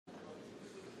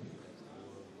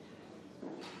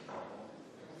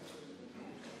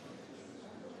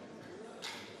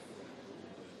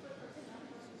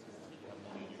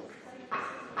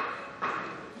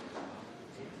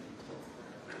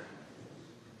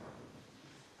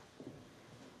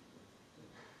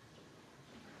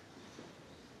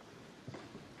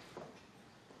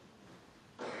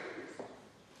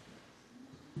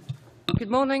Good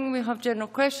morning. We have general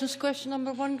questions. Question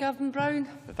number 1, Gavin Brown.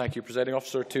 Thank you, Presiding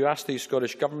Officer. To ask the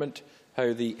Scottish Government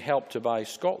how the Help to Buy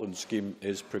Scotland scheme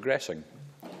is progressing.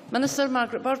 Minister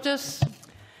Margaret Burgess.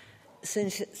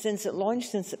 Since it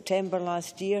launched in September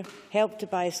last year, Help to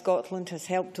Buy Scotland has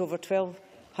helped over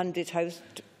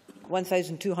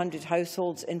 1,200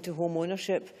 households into home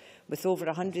ownership, with over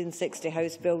 160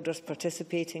 house builders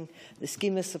participating. The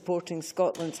scheme is supporting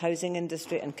Scotland's housing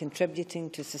industry and contributing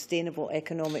to sustainable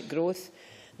economic growth.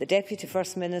 The Deputy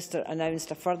First Minister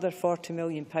announced a further £40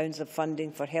 million of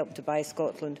funding for Help to Buy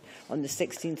Scotland on the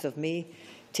 16th of May,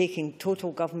 taking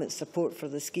total government support for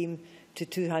the scheme to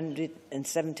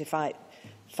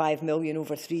 £275 million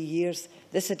over 3 years.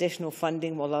 This additional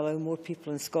funding will allow more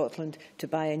people in Scotland to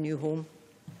buy a new home.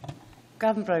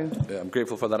 Gavin Brown. I'm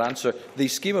grateful for that answer. The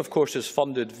scheme, of course, is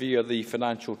funded via the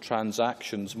financial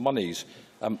transactions monies.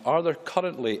 Are there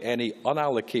currently any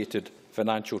unallocated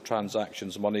financial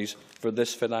transactions monies for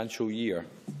this financial year?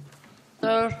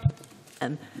 Sir.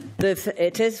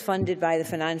 It is funded by the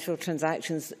financial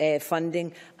transactions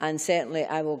funding, and certainly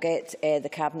I will get the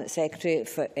Cabinet Secretary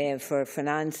for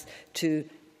Finance to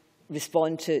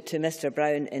respond to Mr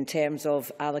Brown in terms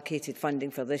of allocated funding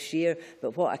for this year.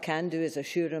 But what I can do is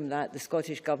assure him that the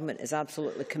Scottish Government is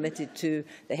absolutely committed to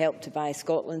the Help to Buy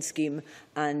Scotland scheme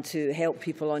and to help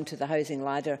people onto the housing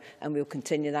ladder, and we will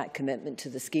continue that commitment to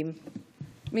the scheme.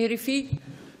 Mary Fee.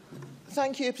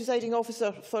 Thank you, Presiding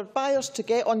Officer. For buyers to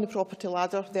get on the property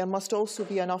ladder, there must also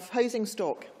be enough housing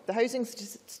stock. The housing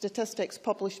statistics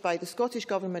published by the Scottish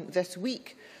Government this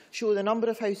week show the number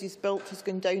of houses built has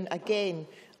gone down again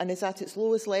and is at its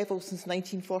lowest level since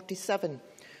 1947.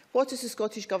 What is the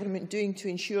Scottish Government doing to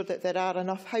ensure that there are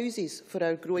enough houses for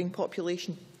our growing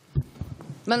population?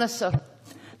 Minister.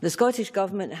 The Scottish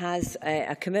Government has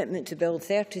a commitment to build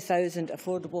 30,000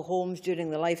 affordable homes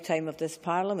during the lifetime of this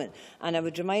Parliament, and I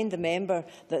would remind the member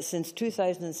that since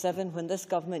 2007, when this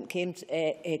Government came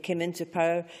into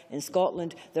power in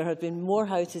Scotland, there have been more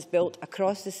houses built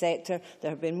across the sector, there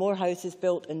have been more houses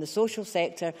built in the social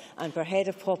sector, and per head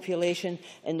of population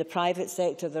in the private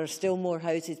sector there are still more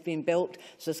houses being built.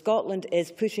 So Scotland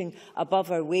is pushing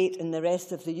above our weight in the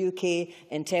rest of the UK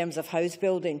in terms of house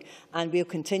building, and we will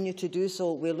continue to do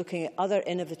so. We're looking at other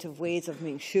innovative ways of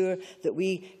making sure that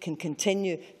we can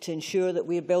continue to ensure that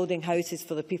we are building houses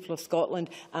for the people of Scotland,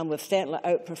 and we've certainly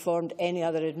outperformed any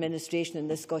other administration in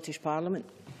this Scottish Parliament.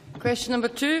 Question number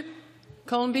 2,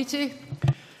 Colin Beattie.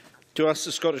 To ask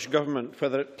the Scottish Government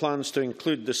whether it plans to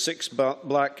include the 6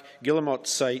 black guillemot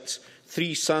sites,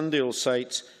 3 sandeel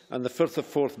sites and the Firth of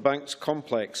Forth Banks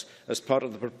complex as part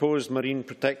of the proposed marine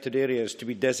protected areas to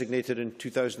be designated in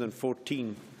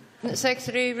 2014.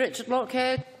 Secretary Richard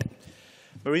Lockhead.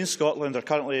 Marine Scotland are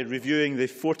currently reviewing the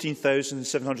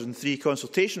 14,703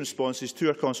 consultation responses to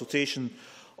our consultation,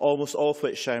 almost all of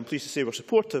which I am pleased to say were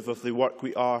supportive of the work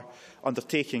we are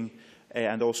undertaking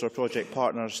and also our project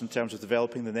partners in terms of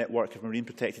developing the network of marine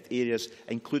protected areas,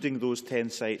 including those 10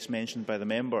 sites mentioned by the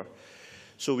member.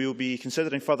 So we will be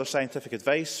considering further scientific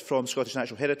advice from Scottish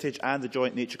Natural Heritage and the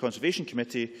Joint Nature Conservation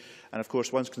Committee, and of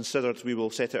course, once considered, we will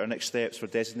set out our next steps for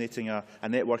designating a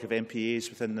network of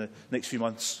MPAs within the next few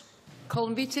months.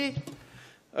 Colin Beattie.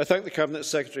 I thank the Cabinet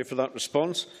Secretary for that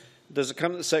response. Does the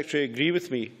Cabinet Secretary agree with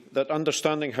me that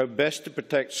understanding how best to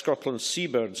protect Scotland's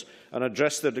seabirds and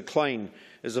address their decline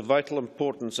is of vital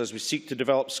importance as we seek to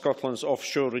develop Scotland's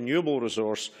offshore renewable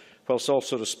resource, whilst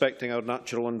also respecting our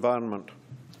natural environment?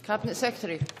 Cabinet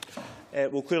Secretary.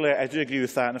 Well, clearly I do agree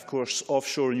with that, and of course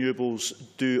offshore renewables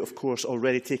do of course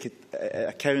already take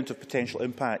account of potential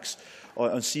impacts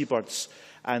on seabirds,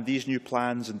 and these new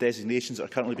plans and designations that are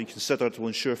currently being considered will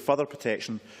ensure further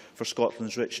protection for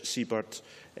Scotland's rich seabird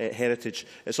heritage.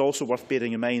 It is also worth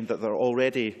bearing in mind that there are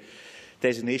already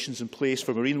designations in place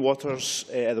for marine waters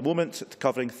at the moment,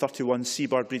 covering 31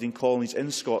 seabird breeding colonies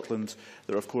in Scotland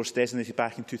that were of course designated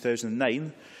back in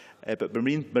 2009. But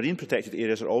marine protected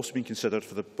areas are also being considered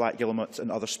for the black guillemot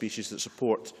and other species that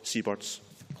support seabirds.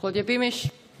 Claudia Beamish.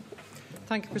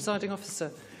 Thank you, Presiding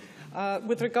Officer.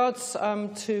 With regards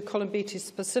to Colin Beattie's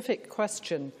specific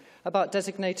question about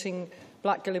designating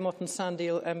black guillemot and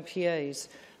sandeel MPAs,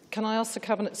 can I ask the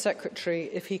Cabinet Secretary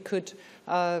if he could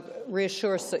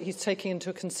reassure us that he's taking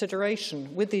into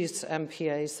consideration with these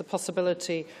MPAs the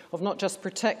possibility of not just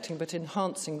protecting but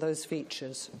enhancing those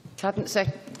features? Cabinet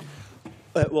Secretary.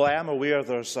 Well, I am aware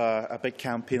there's a big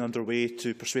campaign underway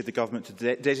to persuade the Government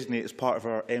to designate as part of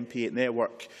our MP8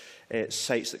 network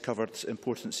sites that covered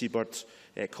important seabird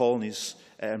colonies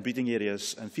and breeding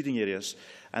areas and feeding areas.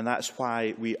 And that's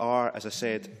why we are, as I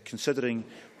said, considering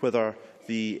whether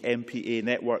the MPA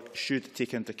network should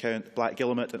take into account black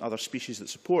guillemot and other species that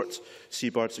support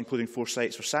seabirds, including 4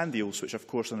 sites for sand eels, which are of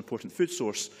course an important food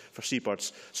source for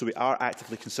seabirds. So we are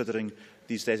actively considering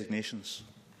these designations.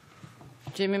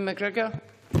 Jamie McGrigor.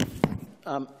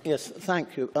 Yes,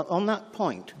 thank you. On that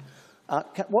point,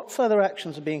 what further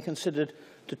actions are being considered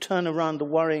to turn around the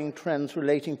worrying trends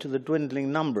relating to the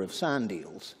dwindling number of sand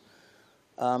eels,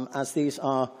 as these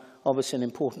are obviously an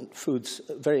important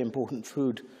very important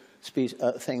food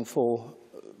thing for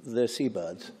the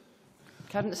seabirds?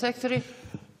 Cabinet Secretary.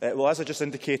 Well, as I just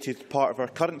indicated, part of our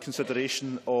current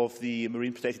consideration of the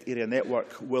Marine Protected Area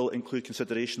Network will include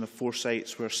consideration of 4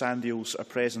 sites where sand eels are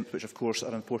present, which of course are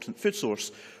an important food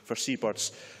source for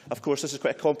seabirds. Of course, this is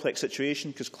quite a complex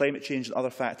situation because climate change and other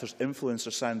factors influence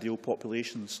our sand eel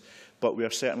populations, but we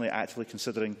are certainly actively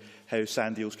considering how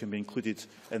sand eels can be included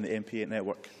in the MPA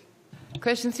network.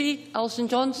 Question 3, Alison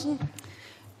Johnstone.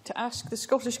 To ask the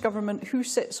Scottish Government who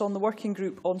sits on the working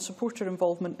group on supporter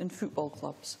involvement in football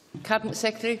clubs. Cabinet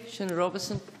Secretary Sinead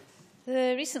Robinson.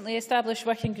 The recently established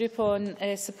working group on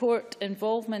support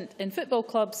involvement in football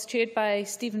clubs, chaired by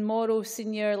Stephen Morrow,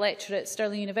 Senior Lecturer at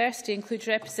Stirling University, includes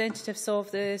representatives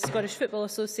of the Scottish Football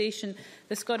Association,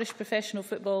 the Scottish Professional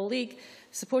Football League,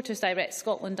 Supporters Direct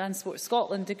Scotland and Sport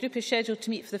Scotland. The group is scheduled to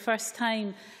meet for the first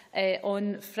time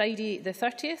on Friday the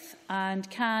 30th and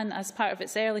can, as part of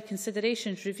its early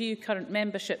considerations, review current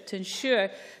membership to ensure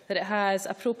that it has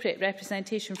appropriate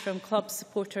representation from clubs,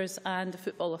 supporters and the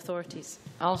football authorities.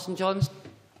 Alison Johnstone.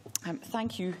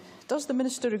 Thank you. Does the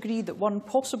Minister agree that one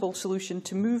possible solution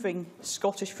to moving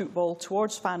Scottish football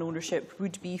towards fan ownership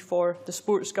would be for the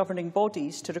sports governing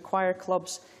bodies to require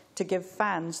clubs to give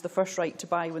fans the first right to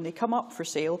buy when they come up for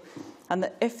sale, and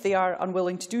that if they are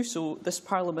unwilling to do so, this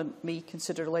Parliament may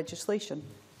consider legislation?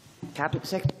 Cabinet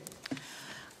Secretary.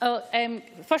 Well,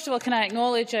 first of all, can I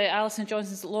acknowledge Alison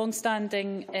Johnston's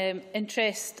long-standing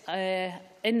interest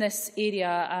in this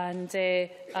area, and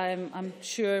I'm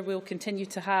sure we'll continue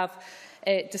to have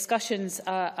discussions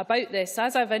about this.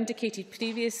 As I've indicated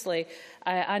previously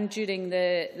and during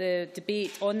the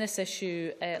debate on this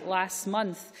issue last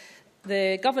month,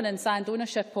 the governance and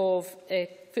ownership of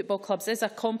football clubs is a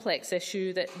complex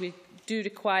issue that we do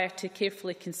require to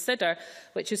carefully consider,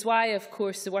 which is why, of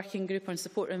course, the Working Group on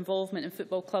Support Involvement in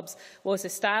Football Clubs was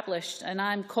established, and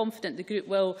I'm confident the group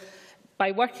will,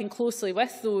 by working closely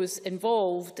with those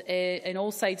involved in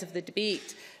all sides of the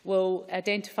debate, will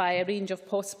identify a range of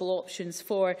possible options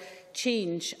for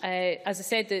change. As I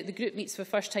said, the group meets for the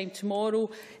first time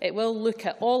tomorrow. It will look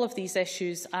at all of these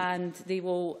issues and they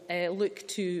will look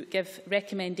to give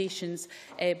recommendations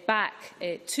back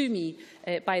to me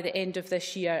by the end of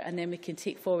this year, and then we can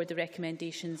take forward the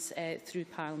recommendations through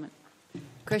Parliament.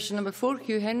 Question number 4,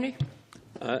 Hugh Henry.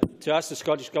 To ask the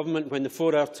Scottish Government when the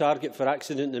 4-hour target for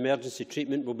accident and emergency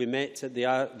treatment will be met at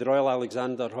the Royal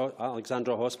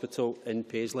Alexandra Hospital in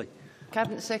Paisley.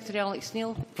 Cabinet Secretary Alex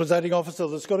Neil. Presiding Officer,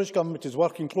 the Scottish Government is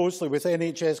working closely with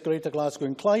NHS Greater Glasgow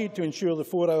and Clyde to ensure the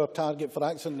 4-hour target for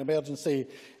accident and emergency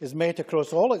is met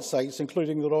across all its sites,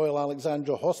 including the Royal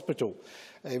Alexandra Hospital.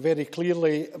 Very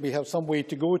clearly, we have some way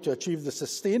to go to achieve the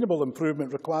sustainable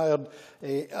improvement required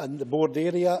in the Board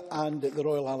area and at the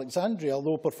Royal Alexandria,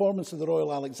 although performance in the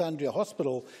Royal Alexandria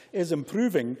Hospital is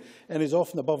improving and is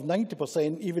often above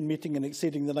 90%, even meeting and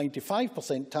exceeding the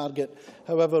 95% target.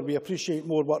 However, we appreciate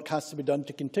more work has to be done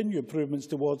to continue improvements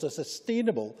towards a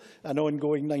sustainable and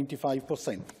ongoing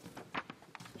 95%.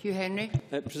 Hugh Henry.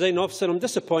 Presiding Officer, I'm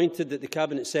disappointed that the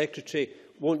Cabinet Secretary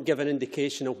won't give an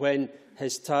indication of when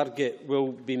his target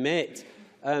will be met.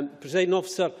 Presiding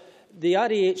Officer, the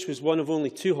RAH was one of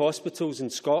only 2 hospitals in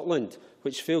Scotland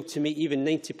which failed to meet even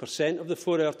 90% of the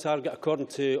 4-hour target, according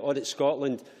to Audit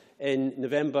Scotland in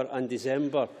November and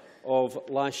December of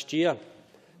last year.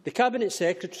 The Cabinet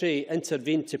Secretary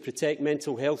intervened to protect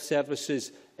mental health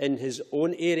services in his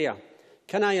own area.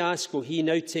 Can I ask, will he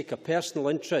now take a personal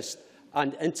interest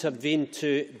and intervene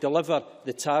to deliver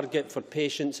the target for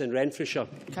patients in Renfrewshire?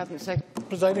 Cabinet Secretary.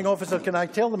 Presiding Officer, can I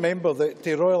tell the member that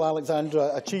the Royal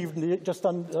Alexandra achieved just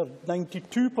under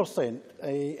 92%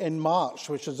 in March,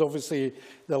 which is obviously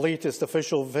the latest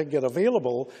official figure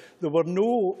available. There were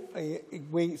no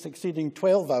waits exceeding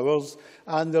 12 hours,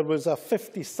 and there was a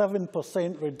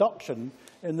 57% reduction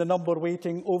in the number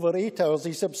waiting over 8 hours,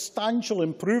 a substantial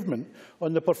improvement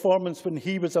on the performance when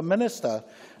he was a minister,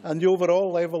 and the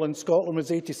overall level in Scotland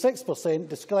was 86%,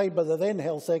 described by the then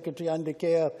Health Secretary Andy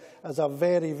Kerr as a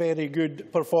very, very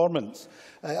good performance.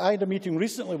 I had a meeting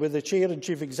recently with the Chair and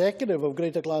Chief Executive of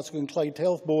Greater Glasgow and Clyde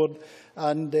Health Board,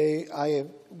 and I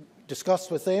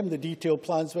discussed with them the detailed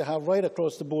plans we have right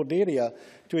across the board area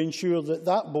to ensure that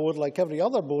that board, like every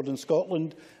other board in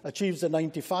Scotland, achieves the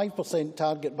 95%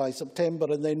 target by September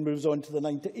and then moves on to the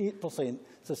 98%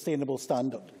 sustainable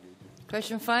standard.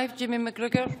 Question 5, Jimmy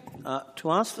McGrigor.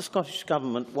 To ask the Scottish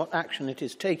Government what action it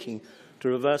is taking to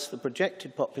reverse the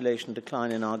projected population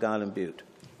decline in Argyll and Bute.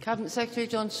 Cabinet Secretary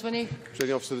John Swinney.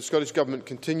 Presiding Officer, the Scottish Government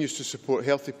continues to support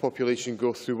healthy population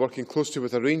growth through working closely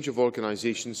with a range of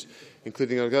organisations,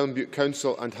 including Argyll and Bute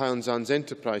Council and Highlands Anne's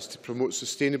Enterprise, to promote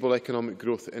sustainable economic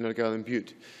growth in Argyll and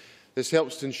Bute. This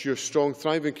helps to ensure strong,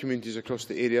 thriving communities across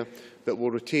the area that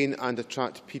will retain and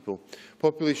attract people.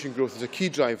 Population growth is a key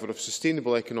driver of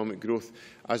sustainable economic growth,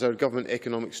 as our government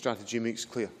economic strategy makes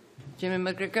clear. Jimmy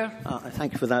McGrigor.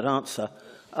 Thank you for that answer.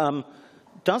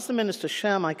 Does the Minister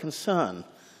share my concern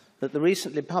that the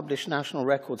recently published National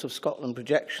Records of Scotland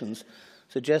projections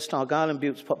suggest Argyll and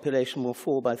Bute's population will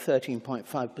fall by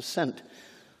 13.5%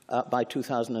 by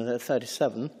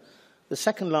 2037, the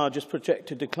second largest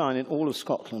projected decline in all of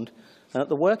Scotland, and that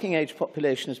the working age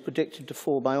population is predicted to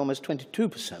fall by almost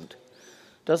 22%?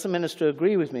 Does the Minister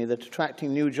agree with me that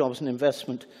attracting new jobs and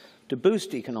investment to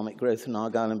boost economic growth in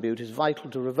Argyll and Bute is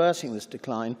vital to reversing this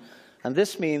decline, and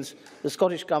this means the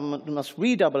Scottish Government must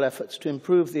redouble efforts to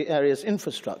improve the area's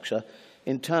infrastructure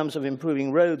in terms of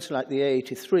improving roads like the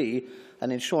A83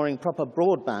 and ensuring proper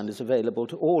broadband is available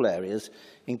to all areas,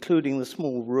 including the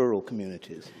small rural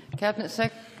communities? Cabinet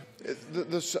Secretary.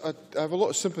 I have a lot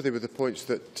of sympathy with the points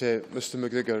that Mr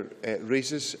McGrigor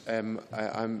raises.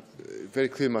 I'm very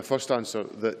clear in my first answer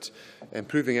that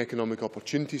improving economic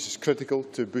opportunities is critical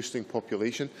to boosting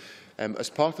population. As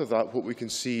part of that, what we can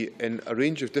see in a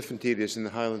range of different areas in the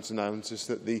Highlands and Islands is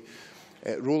that the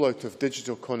rollout of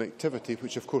digital connectivity,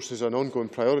 which of course is an ongoing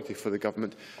priority for the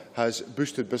Government, has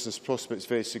boosted business prospects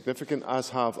very significant,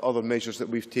 as have other measures that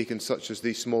we've taken, such as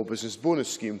the Small Business Bonus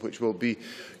Scheme, which will be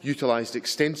utilised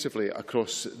extensively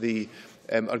across the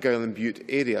Argyll and Bute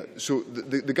area. So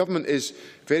the Government is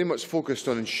very much focused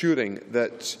on ensuring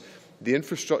that the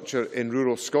infrastructure in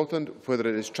rural Scotland, whether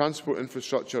it is transport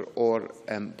infrastructure or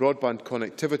broadband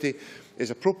connectivity,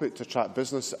 is appropriate to attract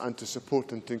business and to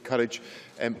support and to encourage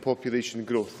population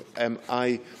growth.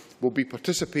 I will be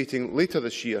participating later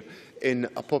this year in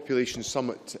a population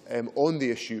summit on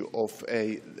this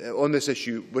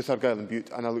issue with Argyll and Bute,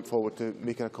 and I look forward to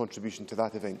making a contribution to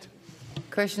that event.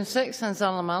 Question 6,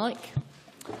 Hanzala Malik.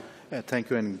 Thank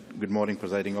you and good morning,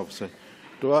 Presiding Officer.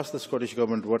 To ask the Scottish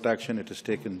Government what action it has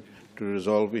taken to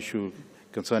resolve issue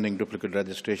concerning duplicate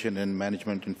registration in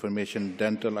management information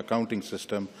dental accounting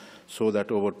system so that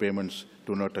overpayments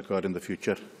do not occur in the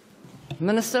future.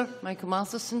 Minister Michael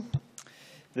Matheson.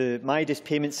 The MIDAS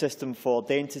payment system for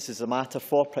dentists is a matter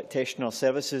for Practitioner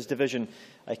Services Division.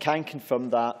 I can confirm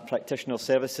that Practitioner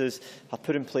Services have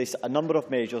put in place a number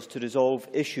of measures to resolve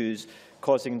issues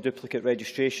causing duplicate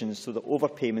registrations so that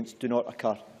overpayments do not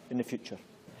occur in the future.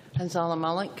 Hanzala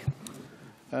Malik.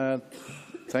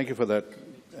 Thank you for that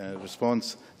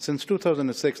response. Since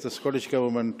 2006, the Scottish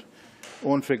Government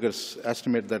own figures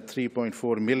estimate that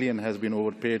 3.4 million has been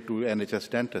overpaid to NHS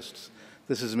dentists.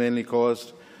 This is mainly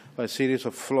caused by a series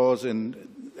of flaws in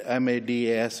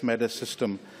MADAS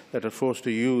system that are forced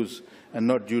to use and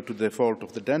not due to the fault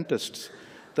of the dentists.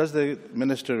 Does the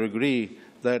Minister agree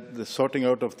that the sorting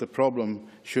out of the problem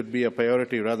should be a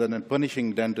priority rather than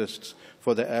punishing dentists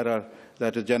for the error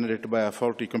that is generated by a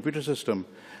faulty computer system?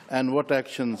 And what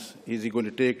actions is he going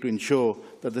to take to ensure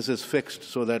that this is fixed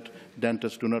so that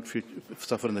dentists do not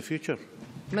suffer in the future?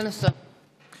 Minister.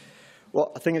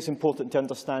 Well, I think it's important to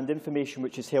understand information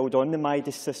which is held on the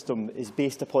MIDAS system is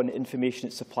based upon the information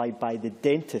that's supplied by the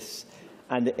dentists,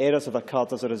 and the errors have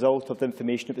occurred as a result of the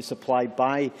information that was supplied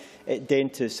by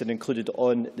dentists and included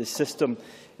on the system.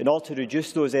 In order to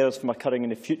reduce those errors from occurring in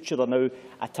the future, they are now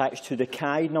attached to the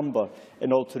CAI number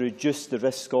in order to reduce the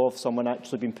risk of someone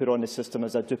actually being put on the system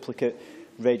as a duplicate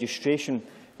registration.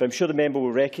 But I'm sure the member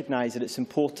will recognise that it's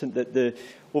important that the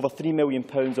over £3 million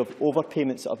of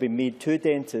overpayments that have been made to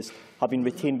dentists have been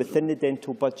retained within the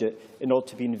dental budget in order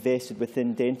to be invested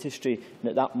within dentistry,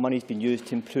 and that money has been used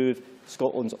to improve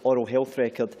Scotland's oral health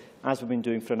record, as we've been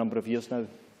doing for a number of years now.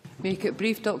 Make it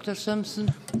brief, Dr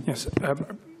Simpson. Yes,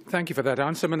 thank you for that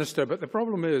answer, Minister. But the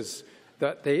problem is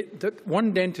that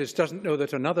one dentist doesn't know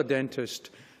that another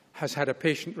dentist has had a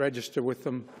patient register with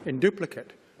them in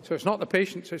duplicate. So it's not the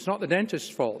patient's, it's not the dentist's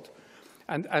fault.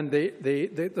 And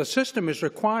the system is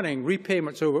requiring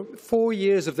repayments over 4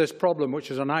 years of this problem, which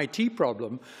is an IT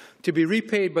problem, to be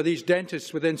repaid by these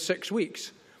dentists within 6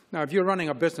 weeks. Now, if you're running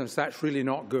a business, that's really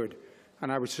not good.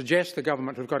 And I would suggest the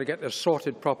government have got to get this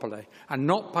sorted properly and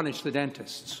not punish the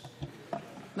dentists.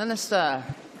 Minister.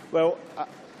 Well,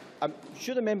 I'm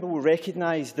sure the member will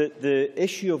recognise that the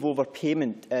issue of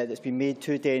overpayment that's been made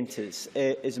to dentists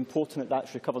is important that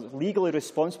that's recovered. It's legally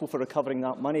responsible for recovering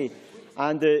that money.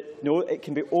 And no, it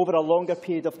can be over a longer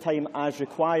period of time as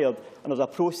required. And there's a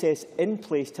process in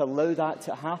place to allow that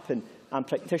to happen. And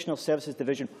Practitioner Services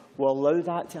Division will allow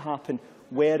that to happen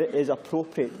where it is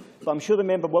appropriate. But I'm sure the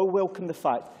member will welcome the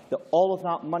fact that all of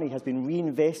that money has been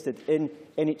reinvested in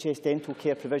NHS dental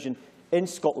care provision in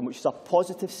Scotland, which is a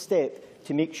positive step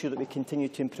to make sure that we continue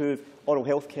to improve oral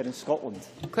health care in Scotland.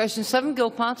 Question 7, Gil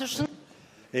Patterson.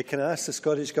 Can I ask the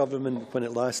Scottish Government when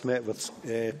it last met with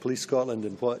Police Scotland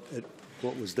and what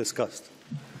was discussed?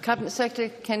 Cabinet Secretary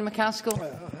Ken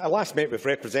McCaskill. I last met with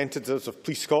representatives of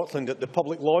Police Scotland at the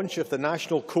public launch of the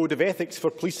National Code of Ethics for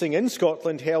Policing in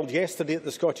Scotland held yesterday at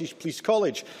the Scottish Police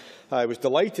College. I was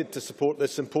delighted to support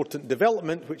this important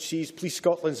development, which sees Police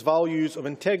Scotland's values of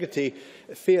integrity,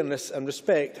 fairness and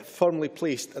respect firmly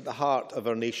placed at the heart of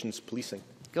our nation's policing.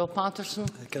 Gil Patterson.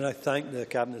 Can I thank the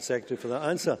Cabinet Secretary for that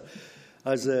answer?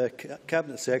 As the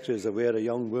Cabinet Secretary is aware, a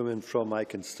young woman from my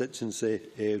constituency,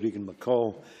 Regan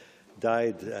McCall,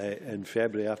 died in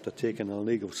February after taking an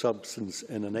illegal substance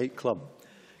in a nightclub.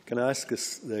 Can I ask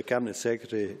the Cabinet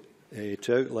Secretary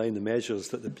to outline the measures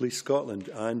that the Police Scotland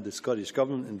and the Scottish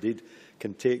Government indeed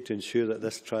can take to ensure that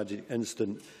this tragic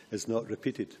incident is not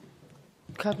repeated?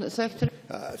 Cabinet Secretary.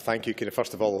 Thank you. Can I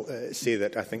first of all say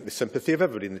that I think the sympathy of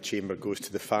everybody in the Chamber goes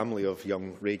to the family of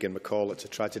young Regan McCall. It's a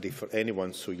tragedy for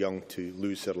anyone so young to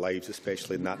lose their lives,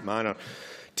 especially in that manner.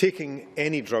 Taking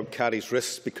any drug carries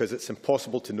risks because it's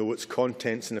impossible to know its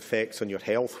contents and effects on your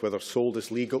health, whether sold as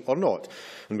legal or not.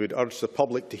 And we would urge the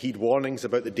public to heed warnings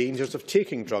about the dangers of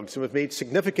taking drugs. And we've made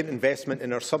significant investment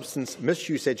in our substance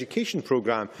misuse education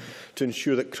programme to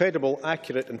ensure that credible,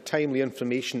 accurate and timely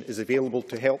information is available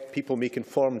to help people make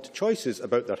informed choices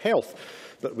about their health.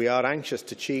 But we are anxious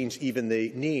to change even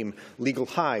the name legal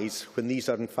highs when these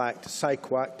are in fact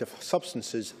psychoactive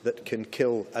substances that can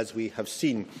kill, as we have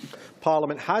seen.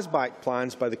 Parliament has backed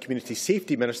plans by the Community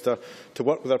Safety Minister to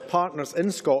work with our partners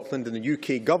in Scotland and the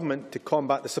UK Government to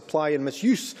combat the supply and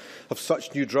misuse of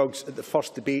such new drugs at the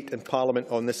first debate in Parliament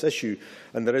on this issue.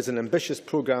 And there is an ambitious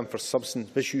programme for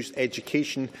substance misuse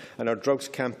education, and our drugs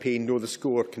campaign Know the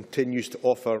Score continues to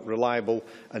offer reliable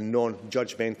and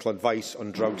non-judgmental advice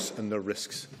on drugs and their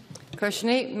risks. Question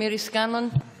 8, Mary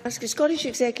Scanlon. Ask the Scottish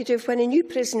Executive when a new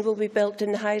prison will be built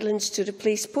in the Highlands to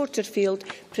replace Porterfield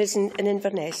Prison in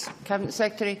Inverness. Cabinet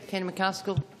Secretary Ken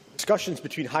McCaskill. Discussions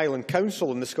between Highland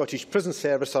Council and the Scottish Prison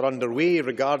Service are underway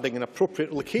regarding an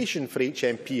appropriate location for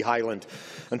HMP Highland.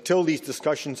 Until these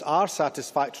discussions are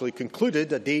satisfactorily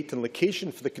concluded, a date and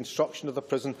location for the construction of the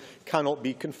prison cannot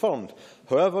be confirmed.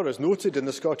 However, as noted in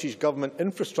the Scottish Government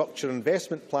Infrastructure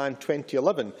Investment Plan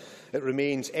 2011, it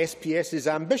remains SPS's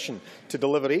ambition to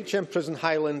deliver HM Prison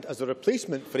Highland as a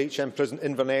replacement for HM Prison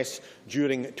Inverness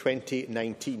during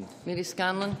 2019. Mary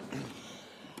Scanlon.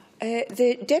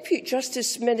 The Deputy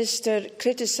Justice Minister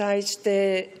criticised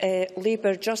the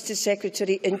Labour Justice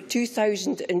Secretary in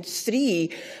 2003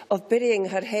 of burying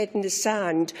her head in the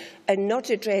sand and not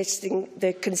addressing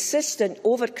the consistent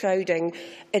overcrowding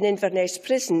in Inverness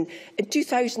Prison. In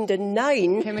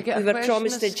 2009, we were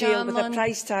promised a jail with a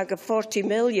price tag of £40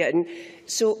 million.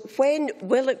 So when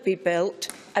will it be built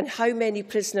and how many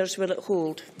prisoners will it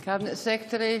hold? Cabinet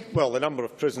Secretary. Well, the number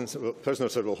of prisoners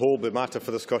it will hold will be matter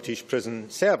for the Scottish Prison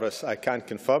Service. I can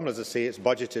confirm, as I say, it's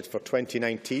budgeted for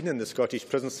 2019 and the Scottish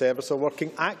Prison Service are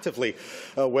working actively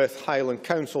with Highland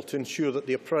Council to ensure that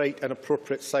the right and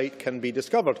appropriate site can be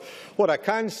discovered. What I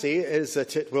can say is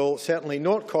that it will certainly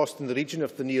not cost in the region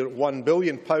of the near £1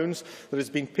 billion that has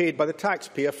been paid by the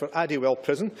taxpayer for Addywell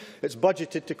Prison. It's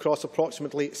budgeted to cost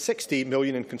approximately £60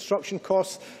 million in construction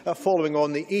costs, following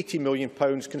on the £80 million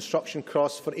construction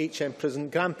costs for HM Prison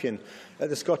Grampian.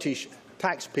 The Scottish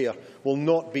taxpayer will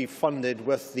not be funded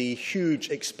with the huge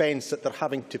expense that they're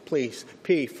having to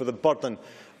pay for the burden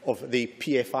of the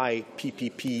PFI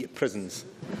PPP prisons.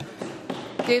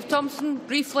 Dave Thompson,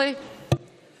 briefly.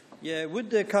 Would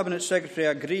the Cabinet Secretary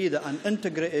agree that an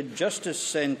integrated justice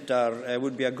centre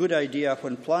would be a good idea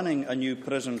when planning a new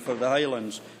prison for the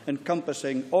Highlands,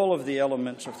 encompassing all of the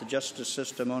elements of the justice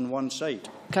system on one site?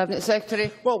 Cabinet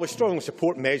Secretary. Well, we strongly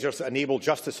support measures that enable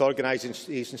justice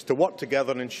organisations to work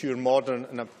together and ensure modern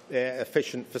and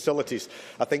efficient facilities.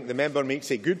 I think the member makes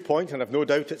a good point, and I have no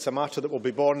doubt it's a matter that will be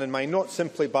borne in mind not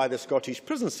simply by the Scottish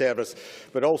Prison Service,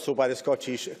 but also by the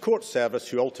Scottish Court Service,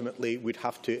 who ultimately would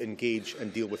have to engage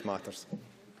and deal with matters.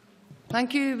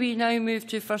 Thank you. We now move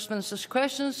to First Minister's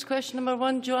questions. Question number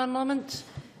 1, Joanne Lamont.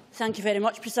 Thank you very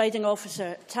much, Presiding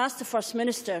Officer. To ask the First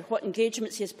Minister what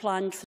engagements he has planned for